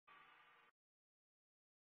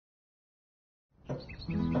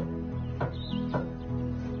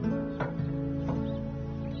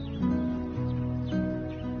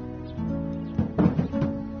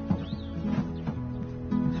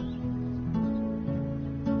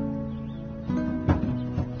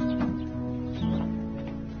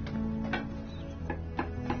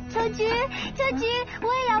秋菊，我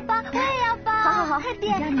也要包，我也要包。好，快点。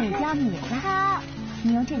你教你来。好，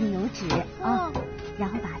你用这个油纸啊，然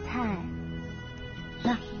后把菜，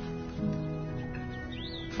那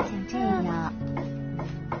像这样，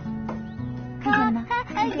看见了吗？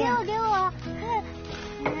给我。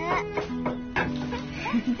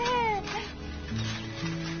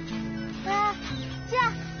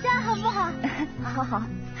这样好不好？好。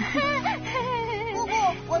姑姑，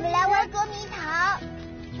我们来玩捉迷藏。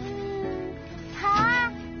好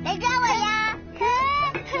啊，来抓我呀！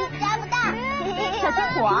抓不到，小心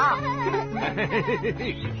火！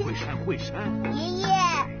会扇。爷爷。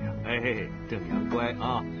正阳乖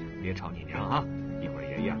啊，别吵你娘啊！一会儿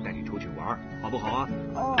爷爷带你出去玩，好不好啊？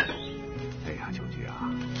哦。哎呀，秋菊啊，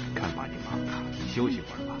看把你忙的，你休息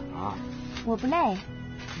会儿吧啊！我不累，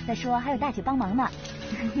再说还有大姐帮忙呢。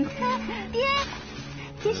爹，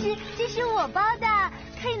这是我包的，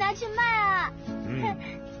可以拿去卖啊。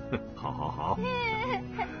好。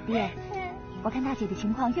爹，我看大姐的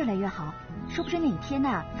情况越来越好，说不准哪一天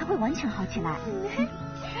呢，她会完全好起来。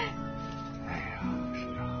哎呀，是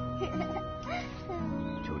啊。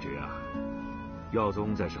秋菊啊，耀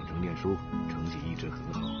宗在省城念书，成绩一直很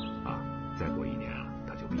好啊。再过1年啊，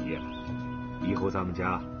他就毕业了，以后咱们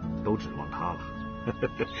家都指望他了。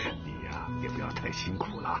你呀，也不要太辛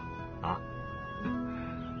苦了啊。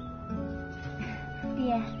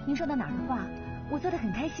爹，您说的哪儿的话？我做得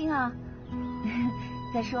很开心啊。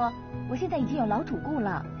再说，我现在已经有老主顾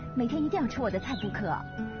了，每天一定要吃我的菜不可。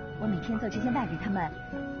我每天做这些卖给他们，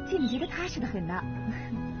心里觉得踏实的很呢。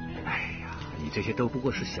哎呀，你这些都不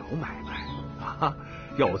过是小买卖啊！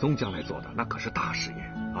耀宗将来做的那可是大事业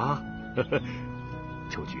啊！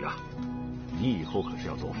秋菊啊，你以后可是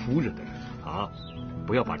要做夫人的人啊，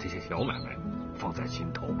不要把这些小买卖放在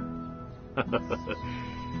心头。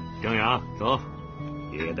正阳，走。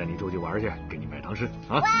爷爷带你出去玩去，给你买糖吃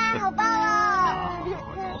啊！哇，好棒哦！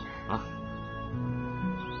好，走啊！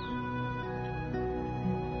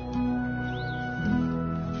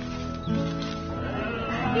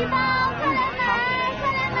玉包，快来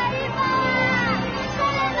买玉包啊！快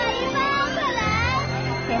来买玉包，快来！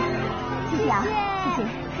谢谢啊，谢谢。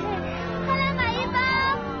快来买玉包，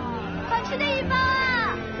好吃的玉包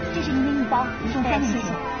啊！这是您的玉包，一共3元钱。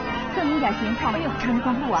送您一点咸菜，常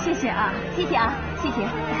光顾啊！谢谢啊！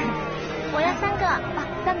我要3个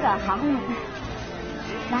，3个好。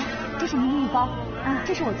来，这是您的玉包啊，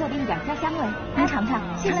这是我做的一点家乡味，您尝尝。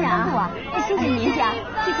谢谢啊！谢谢您，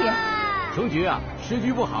谢谢。秋菊啊，时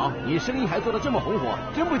局不好，你生意还做得这么红火，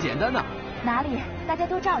真不简单呐。哪里，大家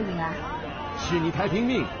都照应啊。是你太拼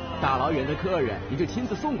命，大老远的客人你就亲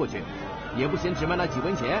自送过去，也不嫌只卖那几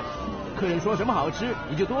文钱。客人说什么好吃，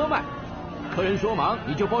你就多卖。客人说忙，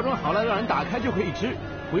你就包装好了，让人打开就可以吃，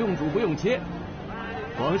不用煮，不用切。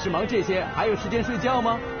光是忙这些，还有时间睡觉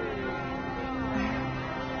吗？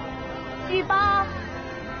玉包，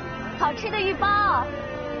好吃的玉包，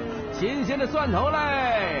新鲜的蒜头嘞！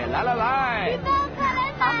来！玉包，快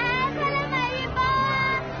来买玉包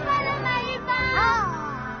啊！快来买玉包！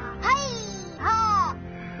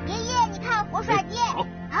爷爷，你看我耍剑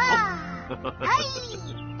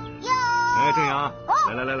哎，正阳，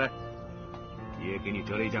来。爷给你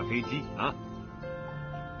折了一架飞机啊！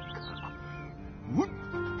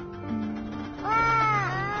哇，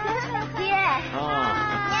爹娘，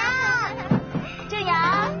正阳，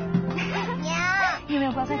娘，你有没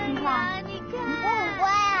有乖乖听话？你看，我很乖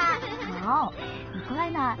啊。好，你乖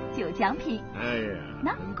呢就有奖品。哎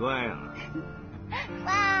呀，很乖啊！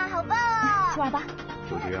哇，好棒哦！去玩吧。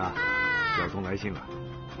秋菊啊，耀宗来信了，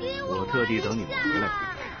我特地等你们回来。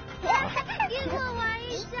给我玩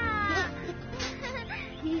一下。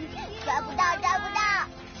抓不到。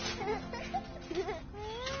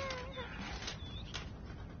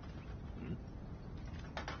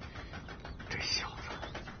这小子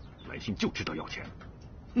来信就知道要钱，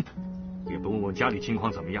哼，也不问问家里情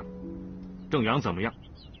况怎么样，正阳怎么样，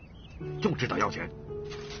就知道要钱。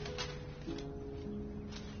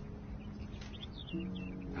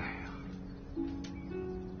哎呀，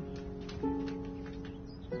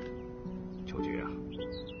秋菊啊，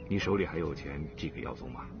你手里还有钱寄给耀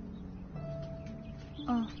宗吗？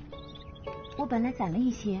我本来攒了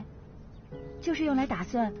一些，就是用来打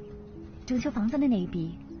算整修房子的那一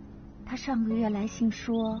笔。他上个月来信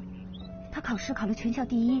说，他考试考了全校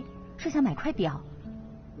第1，说想买块表，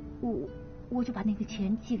我就把那个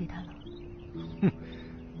钱寄给他了。哼，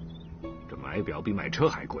这买表比买车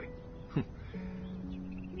还贵。哼，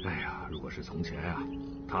哎呀，如果是从前啊，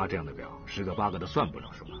他这样的表10个8个的算不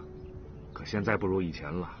了什么，可现在不如以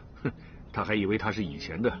前了。哼，他还以为他是以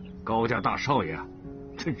前的高家大少爷啊，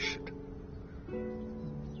真是的。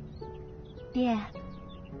爹，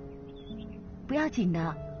不要紧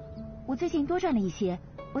的，我最近多赚了一些，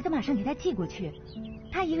我再马上给他寄过去。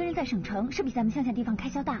他一个人在省城是比咱们乡下地方开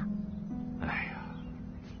销大。哎呀，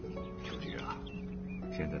秋菊啊，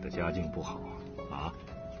现在的家境不好啊，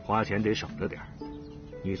花钱得省着点。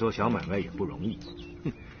你做小买卖也不容易，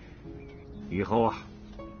哼，以后啊，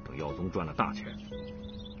等耀宗赚了大钱，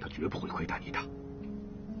他绝不会亏待你的。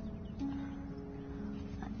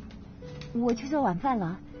我去做晚饭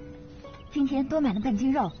了，今天多买了半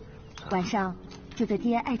斤肉，晚上就做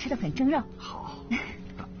爹爱吃的粉蒸肉。好。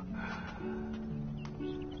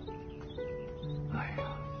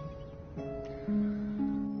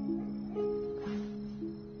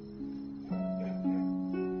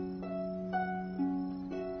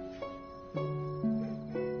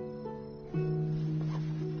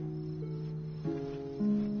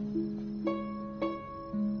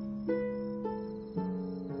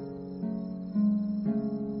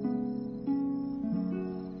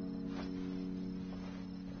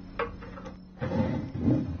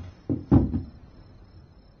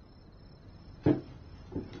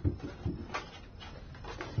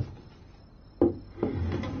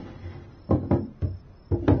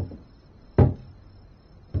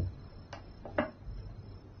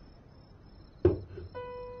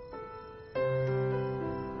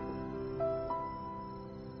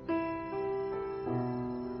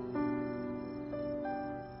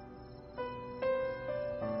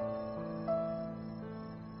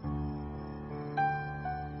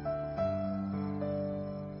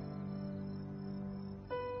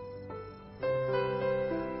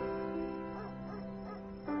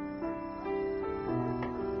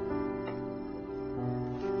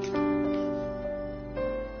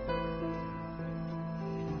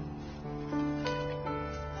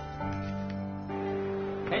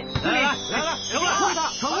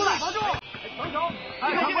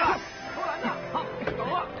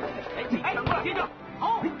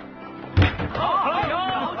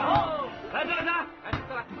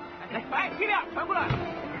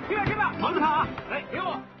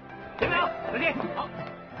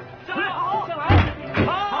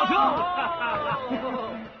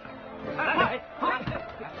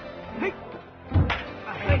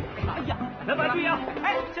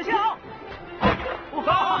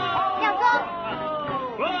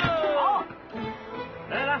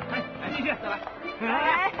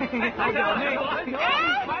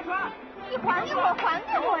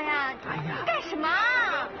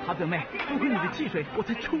我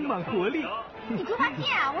才充满活力。你猪八戒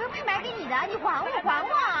啊！我又不是买给你的，你还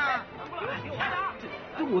我啊！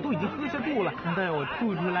这我都已经喝下肚了，难道要我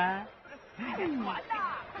吐出来？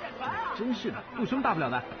真是的，有什么大不了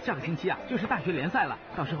的？下个星期啊就是大学联赛了，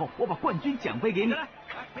到时候我把冠军奖杯给你。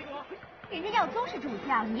人家耀宗是主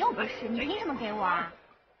将，你又不是，你凭什么给我啊？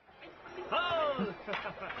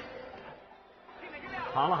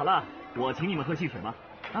好了，我请你们喝汽水吧。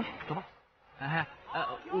啊，走吧。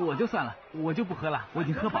我就算了，我就不喝了，我已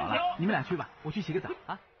经喝饱了。你们俩去吧，我去洗个澡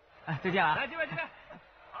啊。哎，再见啊！来，这边。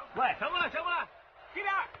喂，上过来，这边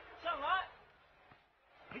上来。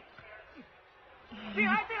进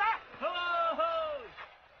来。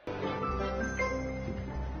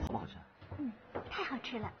好不好吃？太好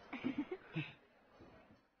吃了。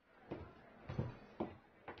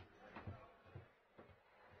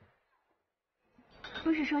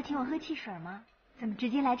不是说请我喝汽水吗？怎么直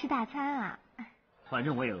接来吃大餐啊？反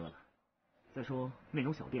正我也饿了。再说那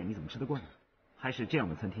种小店你怎么吃得惯呢？还是这样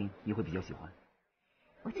的餐厅你会比较喜欢？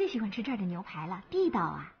我最喜欢吃这儿的牛排了，地道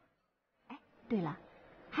啊。哎，对了，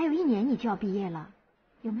还有1年你就要毕业了，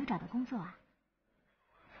有没有找到工作啊？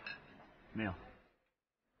没有。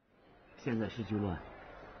现在世局乱，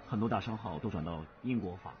很多大商号都转到英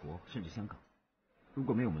国、法国甚至香港，如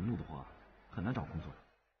果没有门路的话，很难找工作的。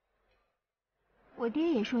我爹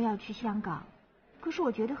也说要去香港，可是我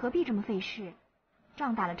觉得何必这么费事？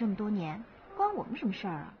仗打了这么多年，关我们什么事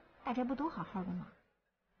儿啊？大家不都好好的吗？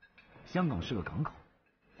香港是个港口，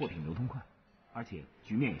货品流通快，而且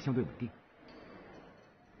局面也相对稳定。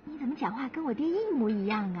你怎么讲话跟我爹一模一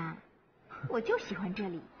样啊？我就喜欢这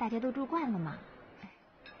里，大家都住惯了嘛。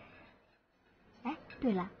哎，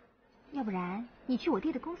对了，要不然你去我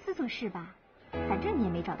爹的公司做事吧，反正你也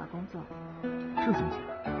没找到工作。这怎么行？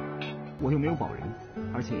我又没有保人，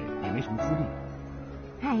而且也没什么资历。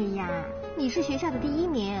哎呀，你是学校的第1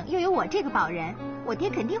名，又有我这个保人，我爹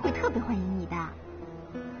肯定会特别欢迎你的。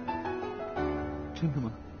真的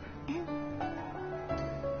吗？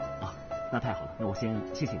啊，那太好了，那我先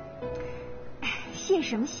谢谢你。谢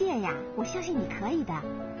什么谢呀？我相信你可以的。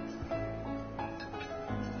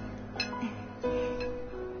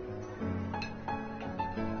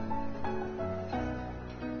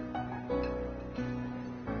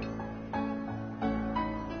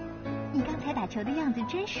你刚才打球的样子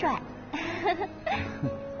真帅。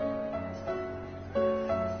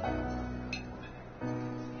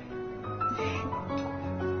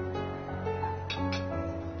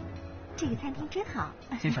这个餐厅真好。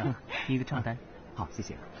先生，你的账单。好，谢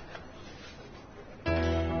谢。啊，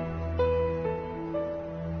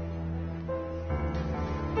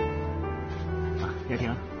雅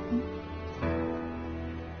婷，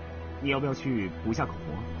你要不要去补一下口活？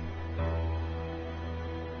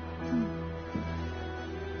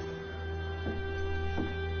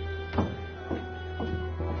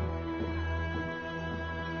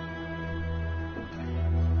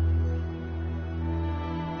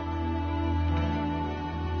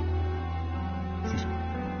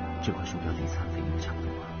这块手表理残费用差不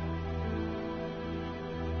多了。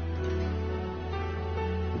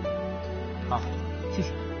好，谢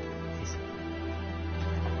谢，谢谢。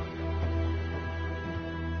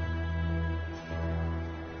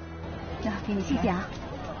那给你谢谢啊，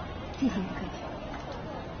谢谢。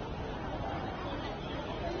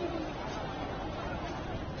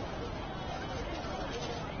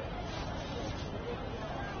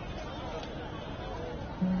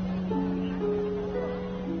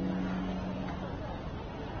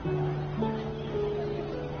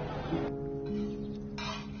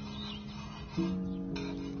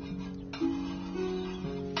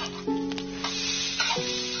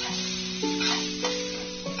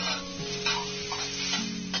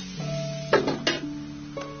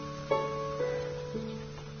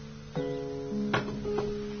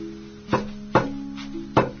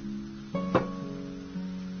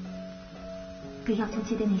给耀宗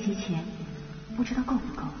借的那些钱，不知道够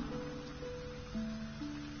不够。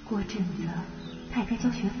过阵子他也该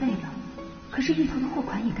交学费了，可是运头的货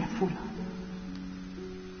款也该付了，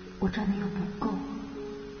我赚的又不够，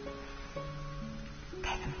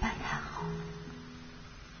该怎么办才好？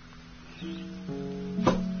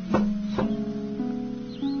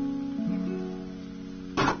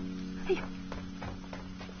哎呦！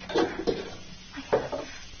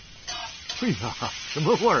哎呀，什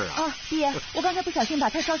么味儿啊？啊，爹，我刚才不小心把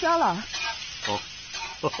菜烧焦了。哦，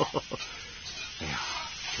哎呀，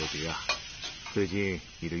秋菊啊，最近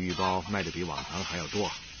你的玉包卖的比往常还要多，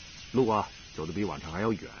路啊走的比往常还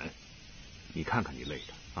要远，你看看你累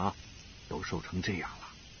的啊，都瘦成这样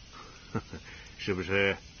了，是不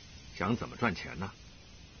是想怎么赚钱呢？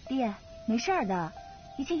爹，没事儿的，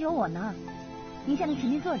一切有我呢。您先在前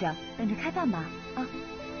面坐着，等着开饭吧，啊。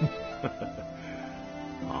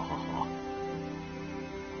好好好。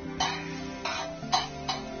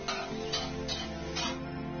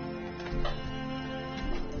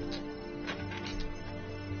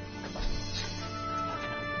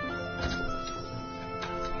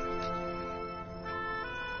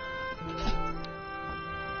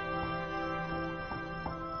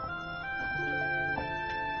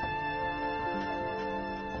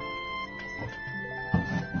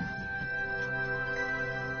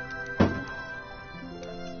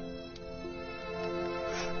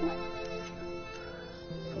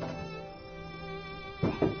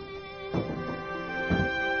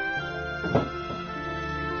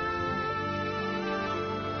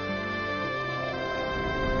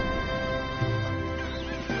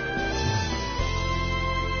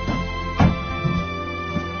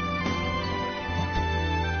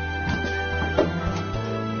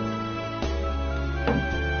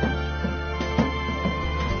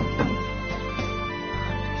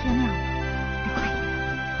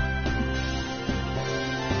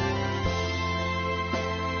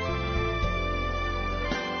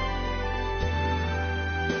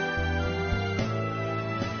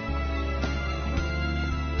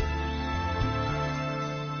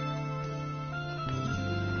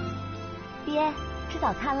爹，吃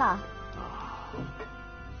早餐了。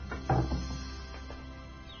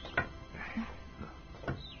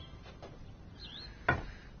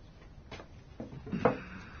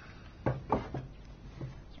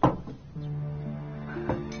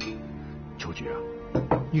秋菊啊，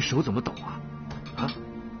你手怎么抖啊？啊，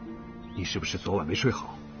你是不是昨晚没睡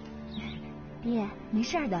好？爹，没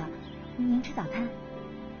事的，您吃早餐。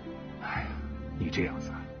哎呀，你这样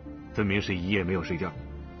子，分明是一夜没有睡觉。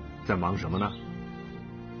在忙什么呢？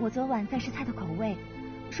我昨晚在试菜的口味，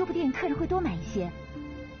说不定客人会多买一些。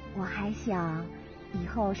我还想以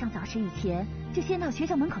后上早市以前就先到学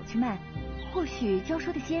校门口去卖，或许教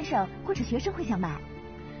书的先生或者学生会想买。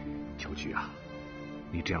秋菊啊，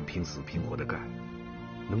你这样拼死拼活的干，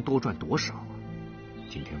能多赚多少啊？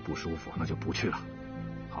今天不舒服，那就不去了，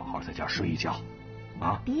好好在家睡一觉，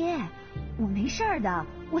啊！爹，我没事儿的，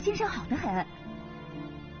我精神好得很。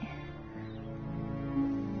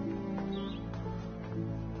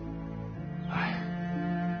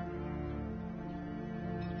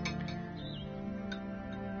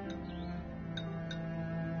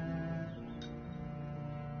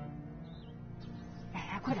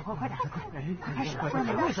快点，快开始了，快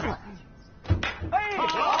点，快点！哎，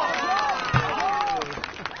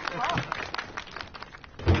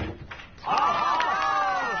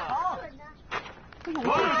好！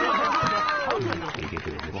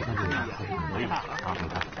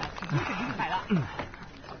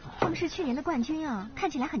他们是去年的冠军啊，看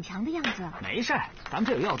起来很强的样子。没事，咱们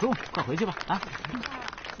这有耀宗，快回去吧啊！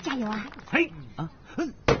加油啊！嘿，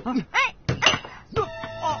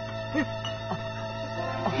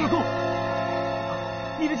耀宗，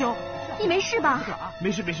你的脚，你没事吧？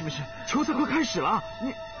没事，球赛快开始了，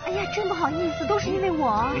你……哎呀，真不好意思，都是因为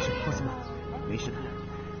我。没事，放心吧，没事的。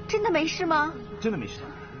真的没事吗？真的没事。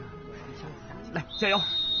来，加油！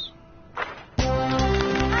来，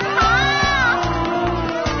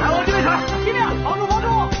往这边传，尽量防住！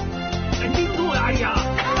盯住呀！哎呀！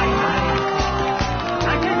来，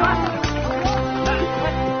接传！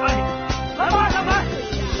来吧，上班！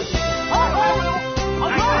好球！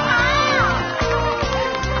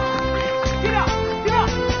尽量！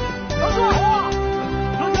要做好！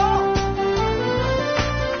传球！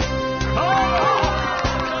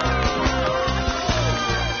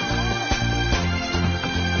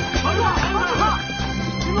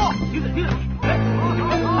停！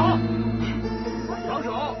好，防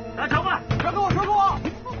守，打长吧，传给我，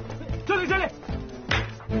这里，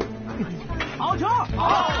好球，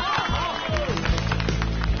好，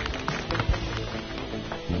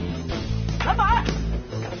篮板，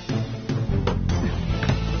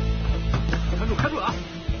看住啊，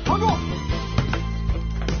防住，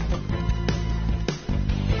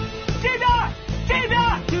这边，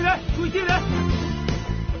救人，注意救人。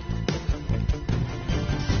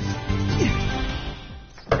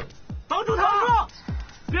防住！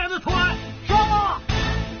别让他投篮！上啊！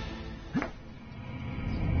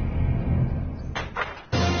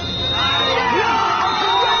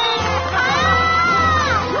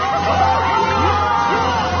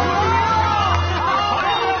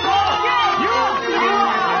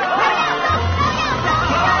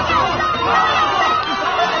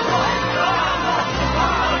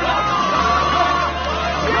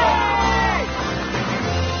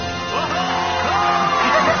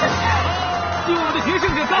决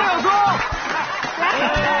胜者张耀宗，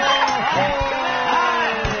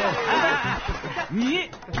你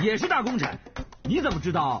也是大功臣，你怎么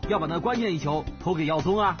知道要把那关键一球投给耀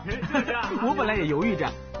宗啊？我本来也犹豫着，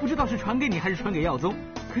不知道是传给你还是传给耀宗。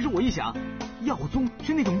可是我一想，耀宗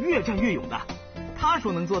是那种越战越勇的，他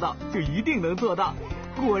说能做到就一定能做到。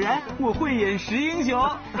果然，我慧眼识英雄。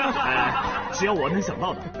只要我能想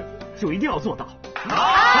到的，就一定要做到。来，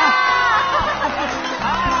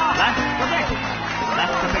干杯！来，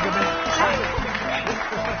干杯！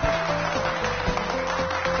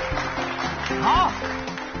好，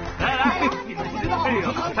来，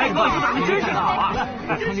哎呦，你真是好啊！我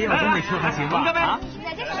看李老公那车还行吧？干杯！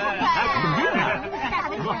怎么这样？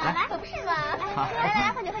来，可不是嘛！来，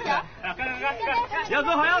喝酒！要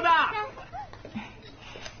做好样的！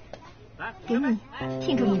来，给你，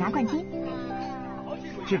庆祝你拿冠军。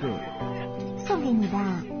这个送给你的。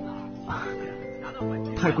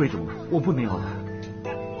太贵重了，我不能要的。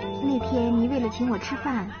那天你为了请我吃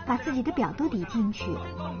饭，把自己的表都抵进去，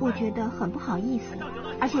我觉得很不好意思。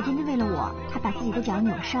而且今天为了我，还把自己的脚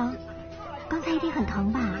扭伤，刚才一定很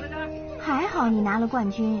疼吧？还好你拿了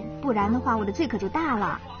冠军，不然的话我的罪可就大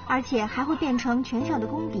了，而且还会变成全校的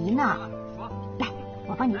公敌呢。来，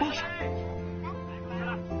我帮你戴上。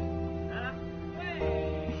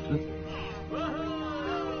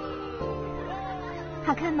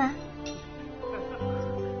好看吗？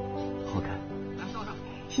好看。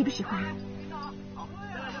喜不喜欢？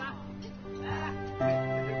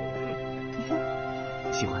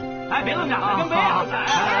喜欢。哎，别愣着，干杯啊！来，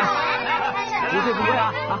不醉不归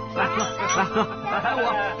啊！好，来喝，来还有我，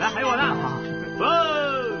来还有我呢。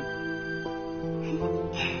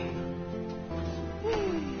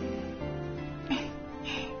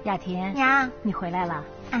雅婷，娘，你回来了。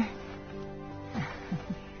啊。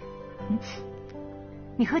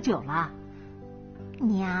你喝酒了？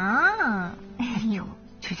娘，哎呦，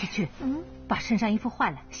去，把身上衣服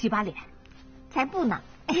换了，洗把脸。才不呢。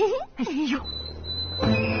哎呦。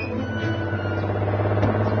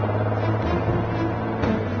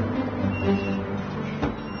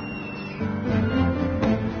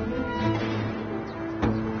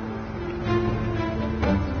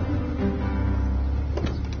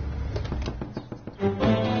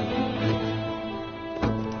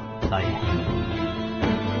老爷。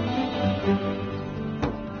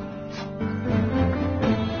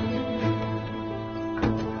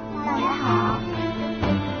老爷好。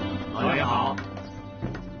老爷好。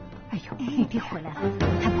哎呦，你爹回来了，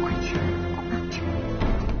还不快去？去。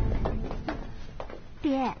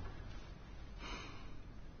爹。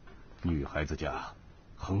女孩子家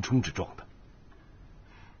横冲直撞的。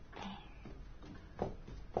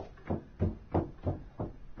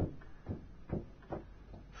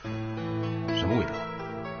什么味道？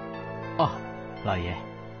哦，老爷，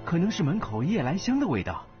可能是门口夜来香的味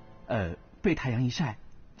道。被太阳一晒，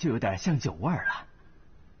就有点像酒味了。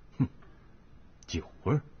哼，酒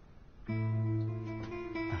味儿。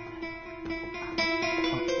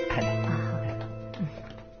太太。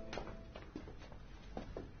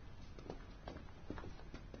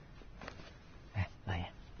老爷。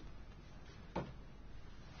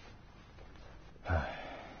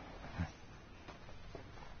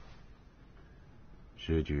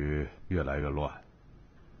时局越来越乱，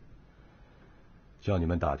向你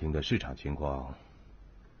们打听的市场情况，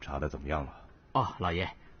查的怎么样了？哦，老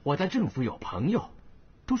爷，我在政府有朋友，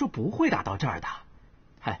都说不会打到这儿的。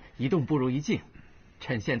一动不如一静，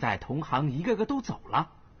趁现在同行一个个都走了，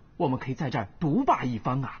我们可以在这儿独霸一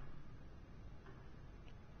方啊！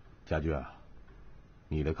家俊啊，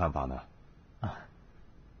你的看法呢？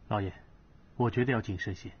老爷，我觉得要谨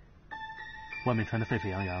慎些。外面传得沸沸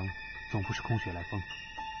扬扬，总不是空穴来风，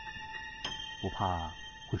我怕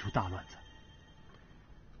会出大乱子。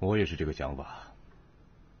我也是这个想法。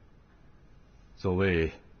所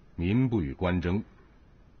谓民不与官争，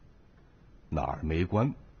哪儿没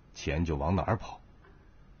官，钱就往哪儿跑。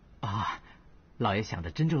老爷想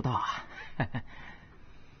的真周到啊！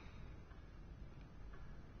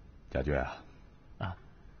家俊啊，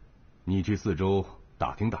你去四周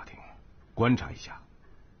打听打听，观察一下，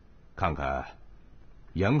看看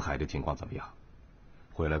沿海的情况怎么样，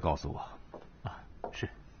回来告诉我。是。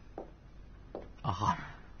好，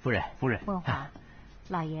夫人。文华，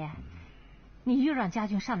老爷，你又让家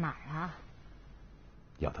俊上哪儿啊？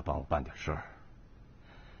要他帮我办点事儿。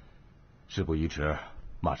事不宜迟，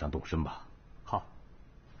马上动身吧。好。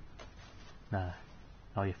那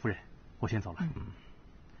老爷夫人，我先走了。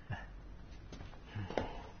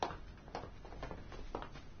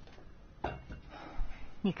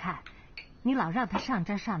你看，你老让他上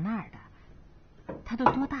这上那儿的，他都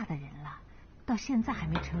多大的人了，到现在还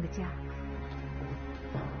没成个家。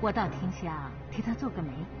我倒挺想替他做个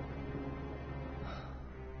媒。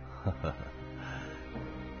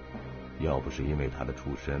要不是因为他的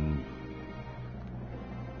出身，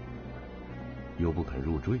又不肯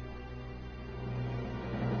入赘。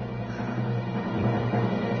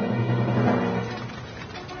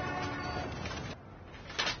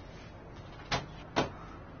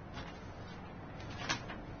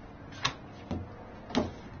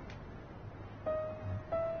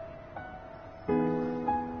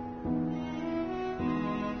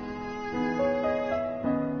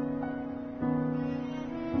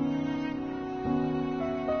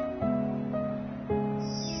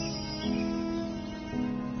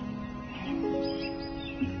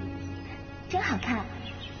真好看。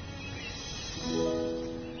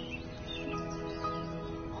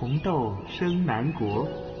红豆生南国，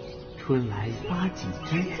春来发几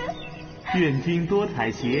枝。愿君多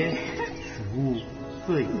采撷，此物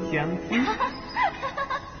最相思。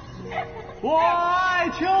我爱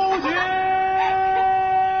秋菊，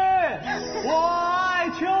我爱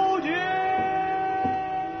秋菊。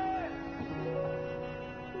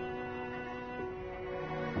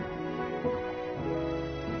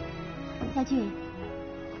家俊，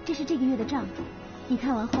这是这个月的账，你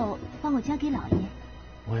看完后帮我交给老爷。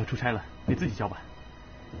我要出差了，你自己交吧。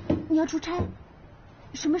你要出差？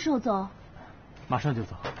什么时候走？马上就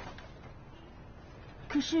走。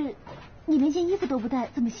可是你连件衣服都不带，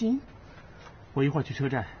怎么行？我一会儿去车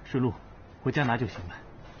站，顺路回家拿就行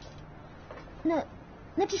了。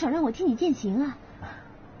那至少让我替你践行啊。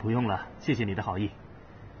不用了，谢谢你的好意。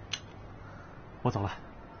我走了。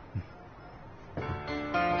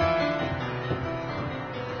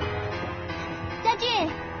家俊。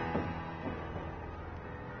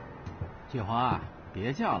锦华，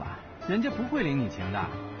别叫了，人家不会领你情的。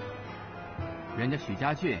人家许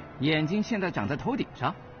家俊眼睛现在长在头顶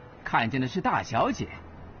上，看见的是大小姐，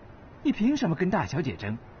你凭什么跟大小姐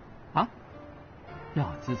争？啊？要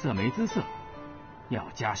姿色没姿色，要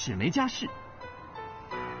家世没家世。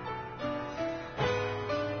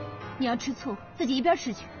你要吃醋，自己一边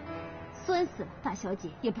吃去。酸死了，大小姐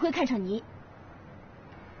也不会看上你。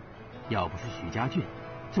要不是许家俊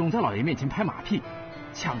总在老爷面前拍马屁，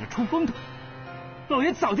抢着出风头，老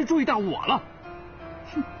爷早就注意到我了。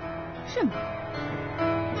哼，是吗？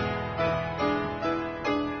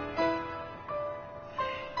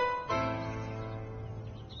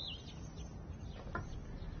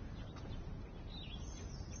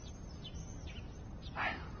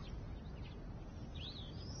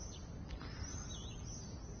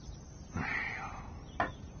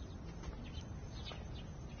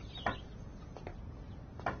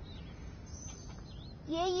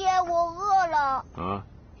爷爷，我饿了。啊，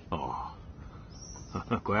哦，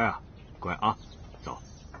乖啊，乖啊，走，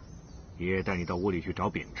爷爷带你到屋里去找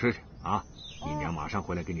饼吃去啊！你娘马上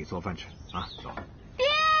回来给你做饭吃啊！走。爹，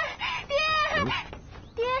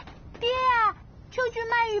秋菊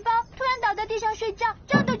卖鱼包突然倒在地上睡觉，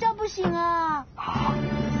叫都叫不醒啊！啊！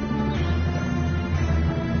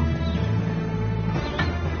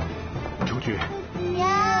秋菊，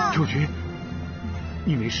娘，秋菊，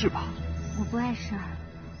你没事吧？我不碍事儿，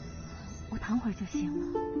我躺会儿就行了。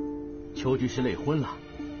秋菊是累昏了，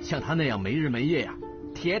像她那样没日没夜呀，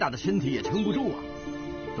铁打的身体也撑不住啊。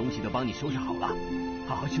东西都帮你收拾好了，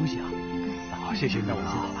好好休息啊。好，谢谢你，那我先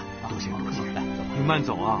走了，多谢多谢，来，你慢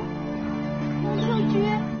走啊。秋菊，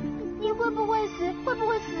你会不会死？会不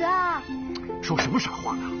会死啊？说什么傻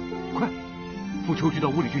话呢？快，扶秋菊到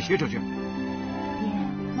屋里去歇着去。爹，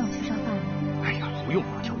那我去烧饭了。哎呀，不用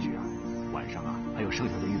了，秋菊啊，晚上啊还有剩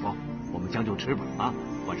下的鱼包，我们将就吃吧啊，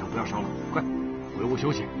晚上不要烧了，快回屋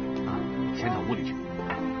休息啊，先到屋里去。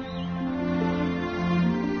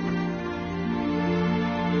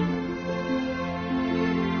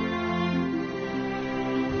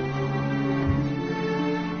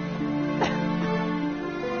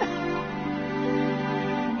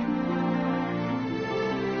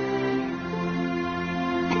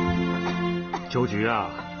秋菊啊，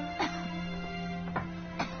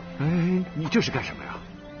哎，你这是干什么呀？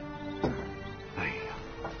哎呀，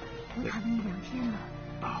我躺了1、2天了，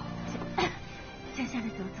啊，想下来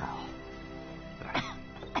走走。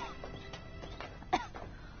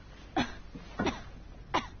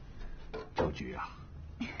秋菊啊，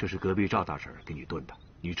这是隔壁赵大婶给你炖的，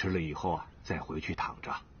你吃了以后啊，再回去躺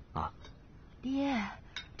着啊。爹，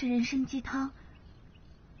这人参鸡汤，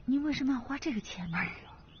您为什么要花这个钱呢？哎呀，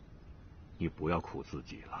你不要苦自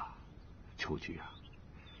己了，秋菊啊。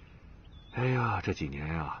哎呀，这几年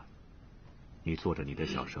啊，你做着你的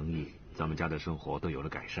小生意，咱们家的生活都有了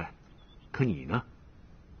改善，可你呢，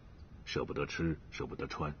舍不得吃，舍不得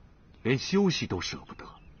穿，连休息都舍不得。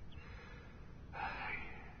哎，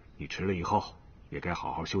你吃了以后也该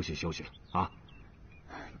好好休息休息了啊。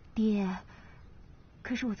爹，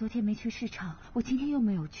可是我昨天没去市场，我今天又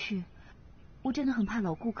没有去，我真的很怕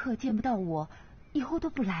老顾客见不到我，以后都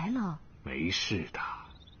不来了。没事的，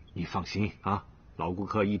你放心啊，老顾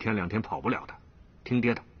客1天2天跑不了的，听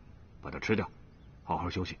爹的，把它吃掉，好好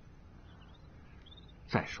休息。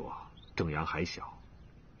再说正阳还小，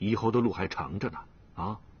以后的路还长着呢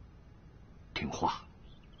啊，听话。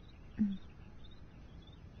嗯。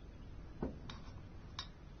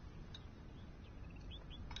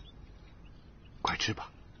快吃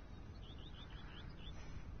吧。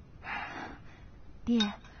爹，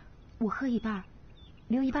我喝一半，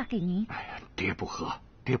留一半给您。哎呀，爹不喝，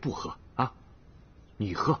爹不喝啊！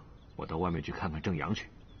你喝，我到外面去看看正阳去。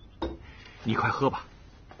你快喝吧，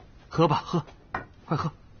喝吧，喝，快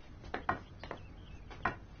喝。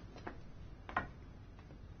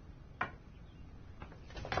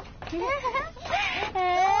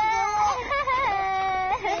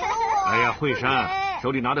哎呀，慧珊，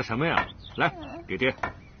手里拿的什么呀？来，给爹。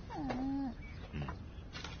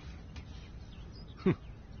哼，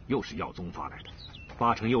又是耀宗发来的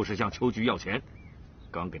，8成又是向秋菊要钱。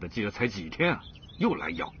刚给他寄了才几天啊，又来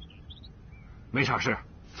要。没啥事。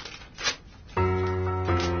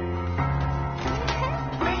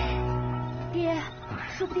爹，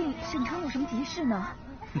说不定省城有什么急事呢。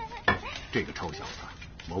这个臭小子，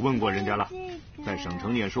我问过人家了，在省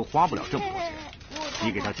城念书花不了这么多钱。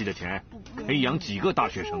你给他寄的钱，可以养几个大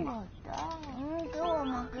学生了。给我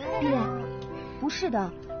吗？爹，不是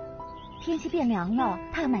的，天气变凉了，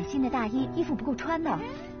他要买新的大衣，衣服不够穿的。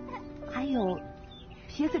还有，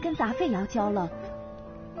学费跟杂费也要交了，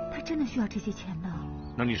他真的需要这些钱的。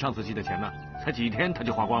那你上次寄的钱呢？才几天他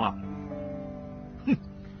就花光了。哼。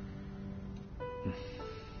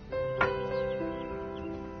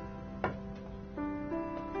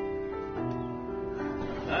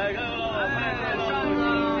来，看喽，快上啊！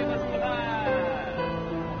这个蔬菜，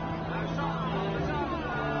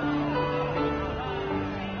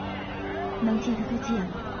能借的都借了，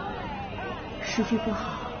时局不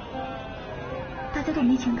好，大家都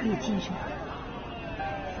没钱可以借着，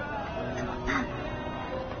怎么办？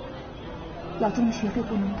耀宗的学费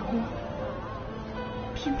不能拖，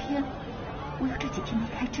偏偏我又这几天没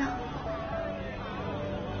开张。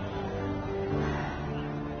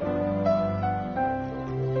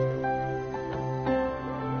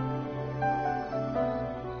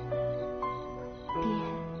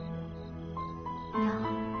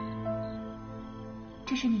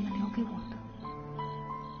是你们留给我的，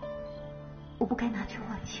我不该拿去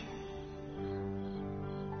换钱，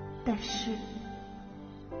但是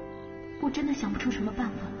我真的想不出什么办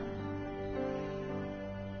法了。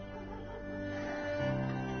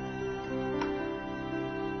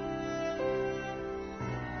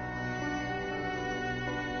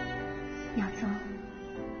耀宗，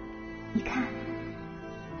你看，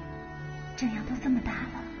正阳都这么大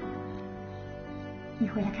了，你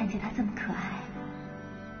回来看见他这么可爱，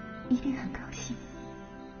一定很高兴。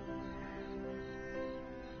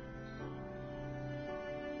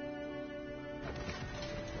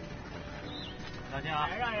小心啊！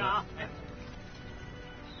让一让啊！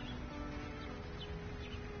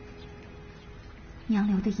娘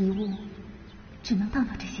留的遗物只能当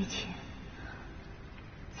到这些钱，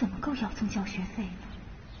怎么够耀宗交学费呢？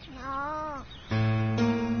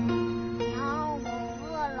娘，我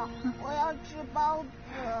饿了，我要吃包子。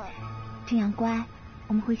正阳乖，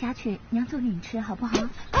我们回家去，娘做给你吃，好不好？抢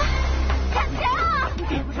钱啊！抢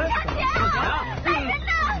钱啊！来人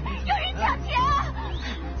呐！有人抢钱啊！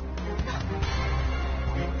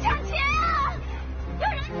抢钱啊！有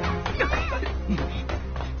人抢钱！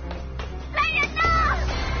来人呐！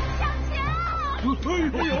抢钱啊！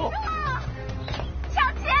哎呦！抢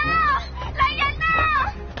钱啊！来人呐！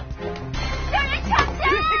有人抢钱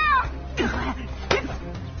啊！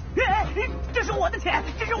这是我的钱，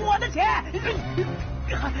这是我的钱！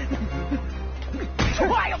说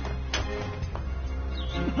话哟！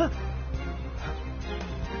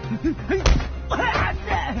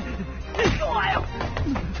说话哟！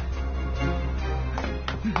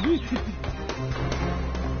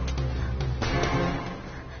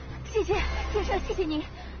谢谢先生，谢谢您。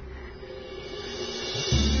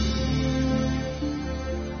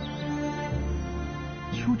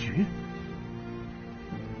秋菊，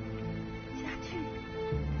家具。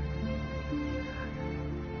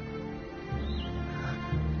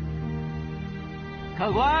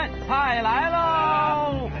客官，菜来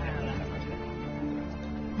喽！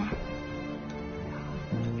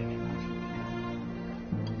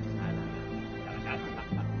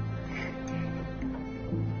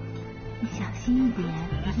你小心一点，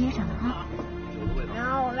别噎上了啊！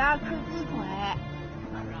然后我要吃鸡腿。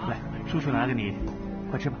来，叔叔拿给你，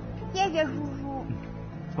快吃吧。谢谢叔叔。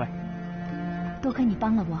乖。多亏你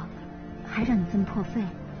帮了我，还让你这么破费。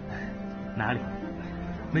哪里？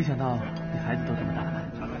没想到你孩子都这么大了。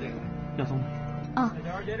耀宗呢？哦，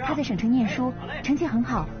他在省城念书，成绩很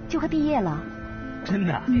好，就快毕业了。真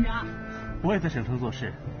的？我也在省城做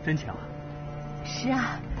事，真巧啊。是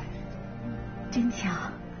啊，真巧。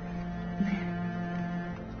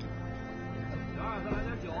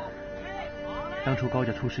当初高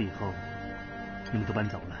家出事以后，你们都搬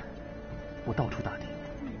走了，我到处打听，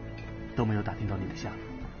都没有打听到你的下落。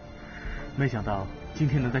没想到今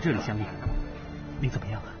天能在这里相遇，你怎么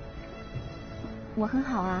样啊？我很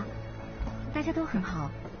好啊，大家都很好。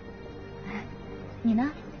你呢？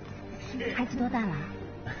孩子多大了？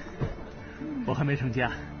我还没成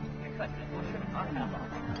家。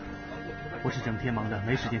我是整天忙的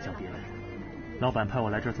没时间想别的。老板派我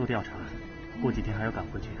来这儿做调查，过几天还要赶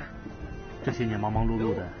回去。这些年忙忙碌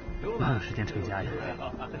碌的，哪有时间成家呀？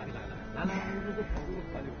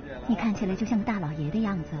你看起来就像个大老爷的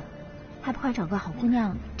样子，还不快找个好姑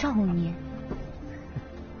娘照顾你？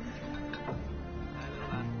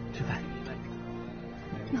吃饭。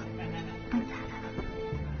哟，帮你擦擦。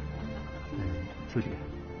秋菊。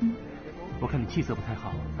我看你气色不太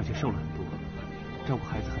好，而且瘦了很多，照顾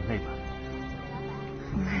孩子很累吧？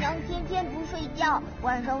娘天天不睡觉，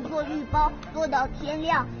晚上做浴包，做到天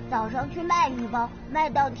亮，早上去卖浴包，卖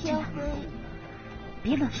到天黑。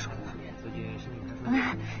别乱说了。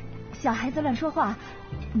小孩子乱说话，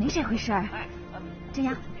没这回事儿。正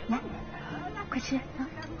阳，来，快吃啊！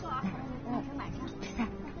来，吃菜。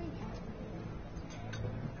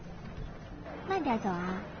慢点走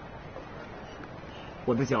啊。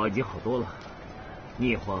我的脚已经好多了，你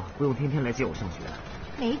以后不用天天来接我上学了。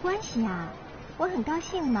没关系啊，我很高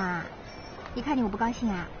兴嘛。你看见我不高兴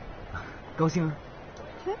啊？高兴啊。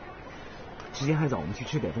时间还早，我们去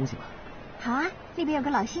吃点东西吧。好啊，那边有个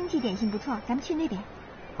老星记点心不错，咱们去那边。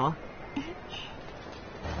好啊。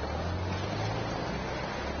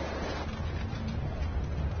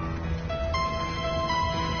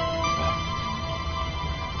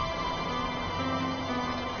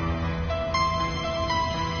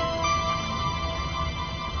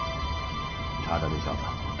查到那小子。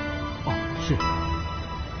哦，是。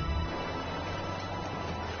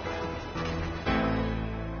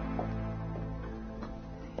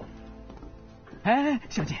哎，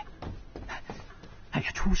小姐，哎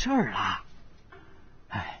呀，出事儿了！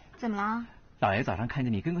哎，怎么了？老爷早上看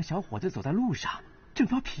见你跟个小伙子走在路上，正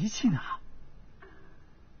发脾气呢。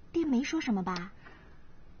爹没说什么吧？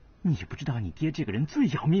你不知道你爹这个人最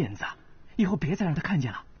要面子，以后别再让他看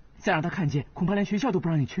见了，再让他看见，恐怕连学校都不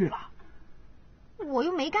让你去了。我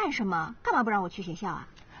又没干什么，干嘛不让我去学校啊？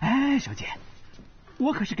哎，小姐，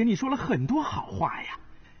我可是跟你说了很多好话呀，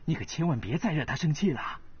你可千万别再惹他生气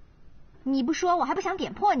了。你不说，我还不想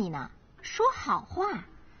点破你呢。说好话，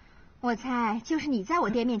我猜就是你在我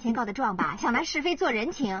爹面前告的状吧，想拿是非做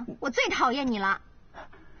人情，我最讨厌你了。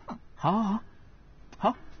好。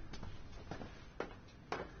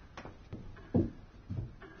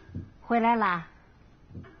回来啦，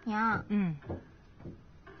娘。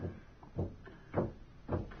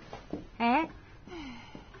哎，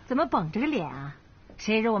怎么绷着个脸啊？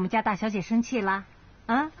谁惹我们家大小姐生气了？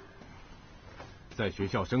啊？在学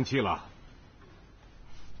校生气了，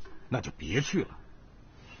那就别去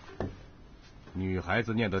了。女孩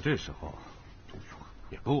子念到这时候，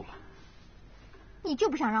也够了。你就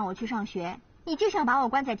不想让我去上学，你就想把我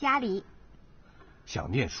关在家里。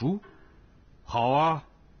想念书？好啊，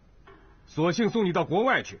索性送你到国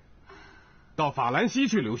外去，到法兰西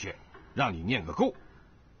去留学，让你念个够。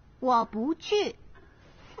我不去。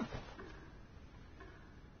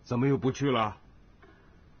怎么又不去了？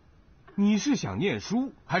你是想念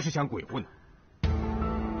书还是想鬼混呢？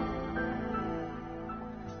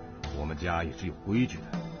我们家也是有规矩的，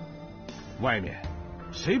外面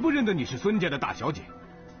谁不认得你是孙家的大小姐？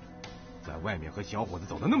在外面和小伙子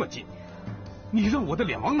走得那么近，你让我的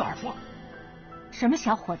脸往哪儿放？什么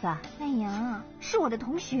小伙子？哎呀，是我的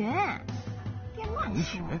同学，别乱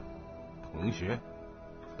说。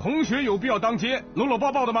同学有必要当街搂搂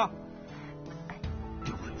抱抱的吗？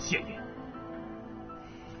丢人现眼！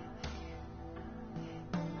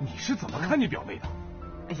你是怎么看你表妹的？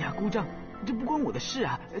哎呀，姑丈，这不关我的事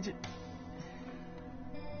啊，这……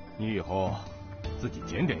你以后自己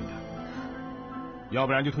检点一点，要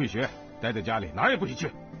不然就退学，待在家里哪儿也不许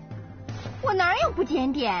去。我哪有不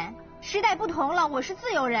检点？时代不同了，我是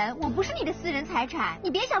自由人，我不是你的私人财产，你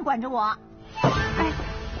别想管着我。哎，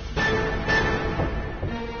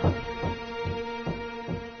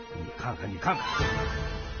你看看，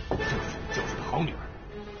这是你教出的好女儿。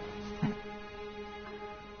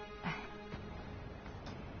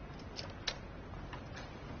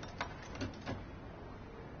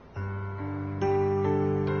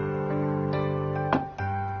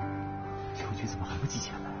秋菊怎么还不寄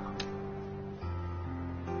钱来啊？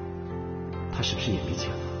他是不是也没钱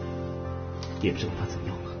了？也不知道他怎么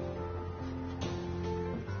样了。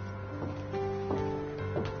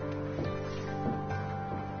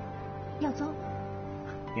耀宗，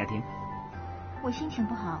雅婷，我心情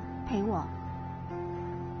不好，陪我。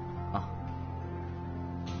啊。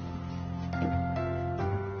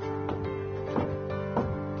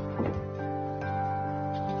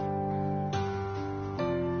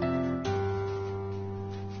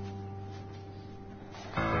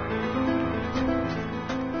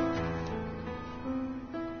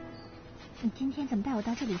你今天怎么带我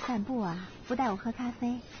到这里散步啊？不带我喝咖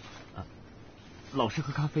啡？老是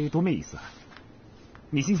喝咖啡多没意思啊！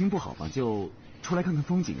你心情不好嘛，就出来看看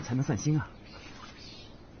风景，才能散心啊。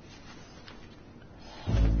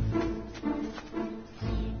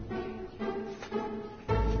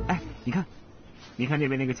哎，你看那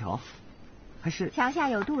边那个桥，还是桥下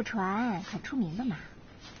有渡船，很出名的嘛。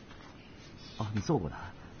哦，你坐过的。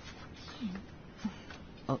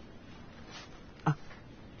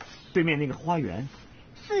对面那个花园，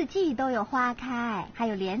四季都有花开，还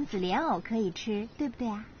有莲子莲藕可以吃，对不对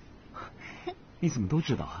啊？你怎么都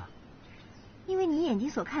知道啊？因为你眼睛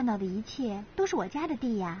所看到的一切都是我家的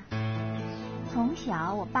地呀。从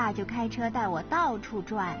小我爸就开车带我到处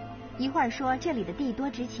转，一会儿说这里的地多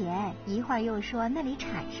值钱，一会儿又说那里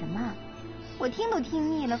产什么，我听都听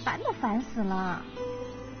腻了，烦都烦死了。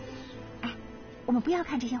哎，我们不要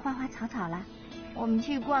看这些花花草草了，我们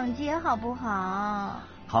去逛街好不好？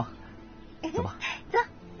好，走吧。走。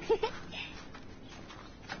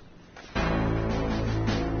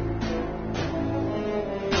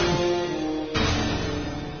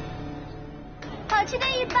好吃的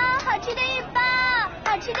一包，好吃的一包，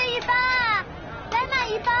好吃的一包，来买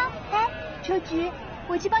一包。哎，秋菊，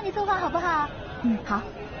我去帮你送货好不好？好。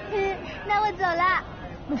那我走了。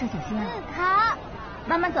路上小心啊。好。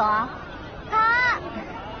慢慢走啊。好。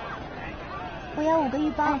我要5个玉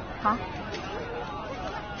包。哎，好。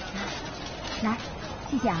来，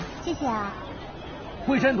谢谢啊，谢谢啊。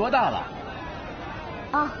慧珊多大了？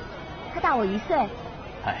哦，她大我1岁。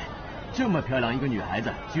哎，这么漂亮一个女孩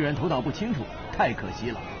子，居然头脑不清楚，太可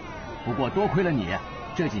惜了。不过多亏了你，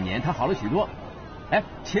这几年她好了许多。哎，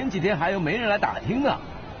前几天还有媒人来打听呢。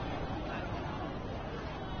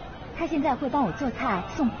他现在会帮我做菜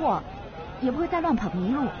送货，也不会再乱跑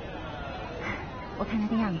迷路。我看他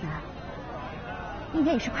的样子，应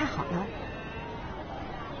该也是快好了。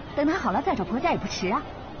等他好了再找婆家也不迟啊。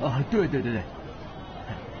啊，对对对对。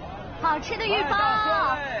好吃的玉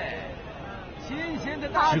包，新鲜的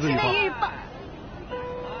好吃的玉包。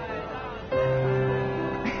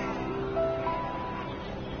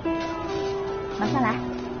马上来。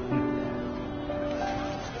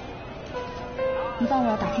你帮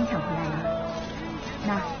我把钱抢回来了。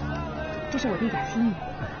那，这是我的一点心意。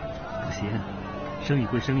不行，生意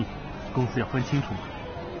归生意，公司要分清楚嘛。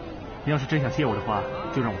你要是真想谢我的话，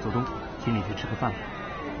就让我做东，请你去吃个饭吧。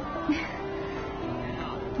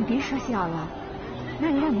你别说笑了，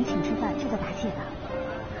哪有让你请吃饭这叫答谢的？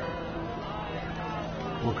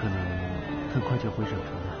我可能很快就回省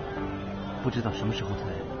城了，不知道什么时候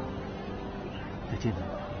再见到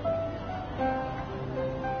你。